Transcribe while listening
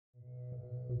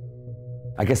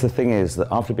I guess the thing is that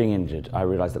after being injured, I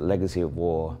realized that legacy of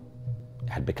war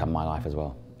had become my life as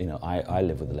well. You know, I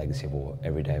live with the legacy of war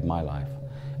every day of my life.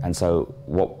 And so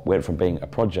what went from being a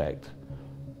project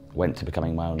went to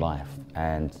becoming my own life,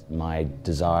 and my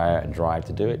desire and drive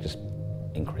to do it just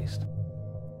increased.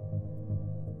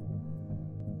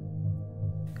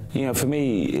 You know, for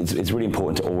me, it's really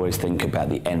important to always think about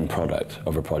the end product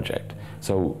of a project.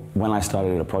 So when I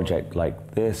started a project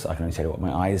like this, I can only tell you what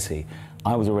my eyes see,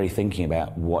 I was already thinking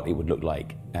about what it would look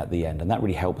like at the end, and that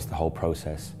really helps the whole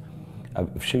process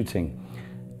of shooting.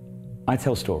 I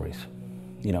tell stories,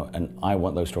 you know, and I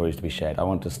want those stories to be shared. I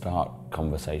want to start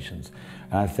conversations.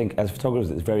 And I think as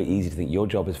photographers, it's very easy to think your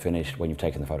job is finished when you've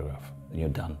taken the photograph and you're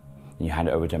done. And you hand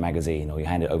it over to a magazine or you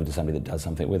hand it over to somebody that does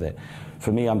something with it.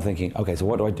 For me, I'm thinking, okay, so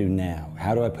what do I do now?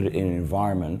 How do I put it in an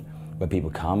environment where people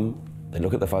come, they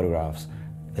look at the photographs,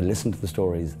 they listen to the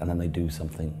stories, and then they do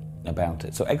something about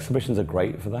it. So exhibitions are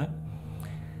great for that,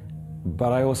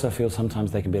 but I also feel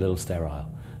sometimes they can be a little sterile.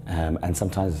 And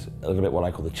sometimes a little bit what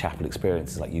I call the chapel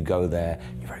experience is like you go there,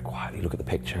 you very quietly look at the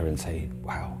picture and say,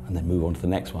 wow, and then move on to the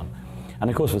next one. And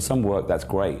of course, for some work, that's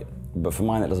great, but for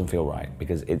mine, that doesn't feel right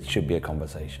because it should be a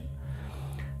conversation.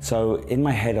 So in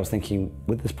my head, I was thinking,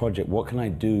 with this project, what can I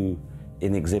do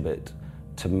in the exhibit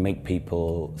to make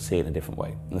people see it in a different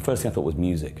way? And the first thing I thought was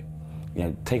music. You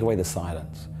know, take away the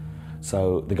silence.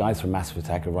 So the guys from Massive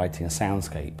Attack are writing a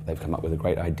soundscape. They've come up with a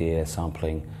great idea,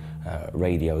 sampling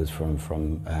radios from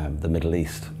the Middle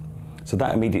East. So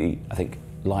that immediately, I think,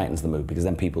 lightens the mood because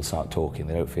then people start talking.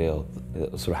 They don't feel they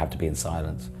sort of have to be in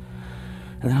silence.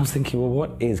 And then I was thinking, well,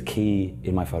 what is key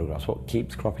in my photographs? What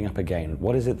keeps cropping up again?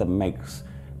 What is it that makes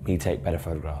me take better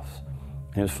photographs?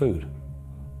 And it was food.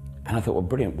 And I thought, well,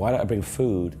 brilliant. Why don't I bring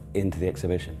food into the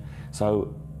exhibition?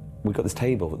 So we've got this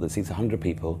table that seats 100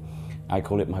 people. I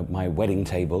call it my wedding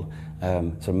table,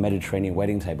 sort of Mediterranean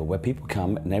wedding table, where people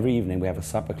come and every evening we have a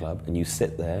supper club and you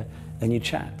sit there and you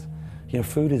chat. You know,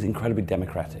 food is incredibly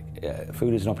democratic.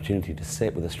 Food is an opportunity to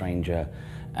sit with a stranger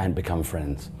and become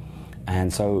friends.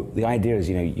 And so the idea is,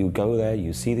 you know, you go there,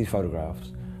 you see these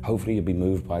photographs, hopefully you'll be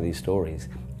moved by these stories,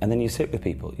 and then you sit with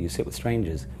people, you sit with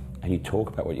strangers, and you talk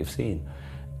about what you've seen.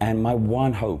 And my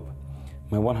one hope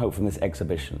from this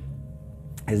exhibition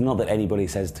is not that anybody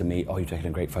says to me, oh, you've taken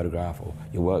a great photograph, or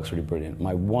your work's really brilliant.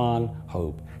 My one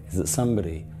hope is that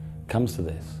somebody comes to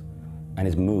this and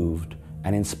is moved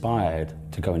and inspired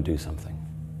to go and do something.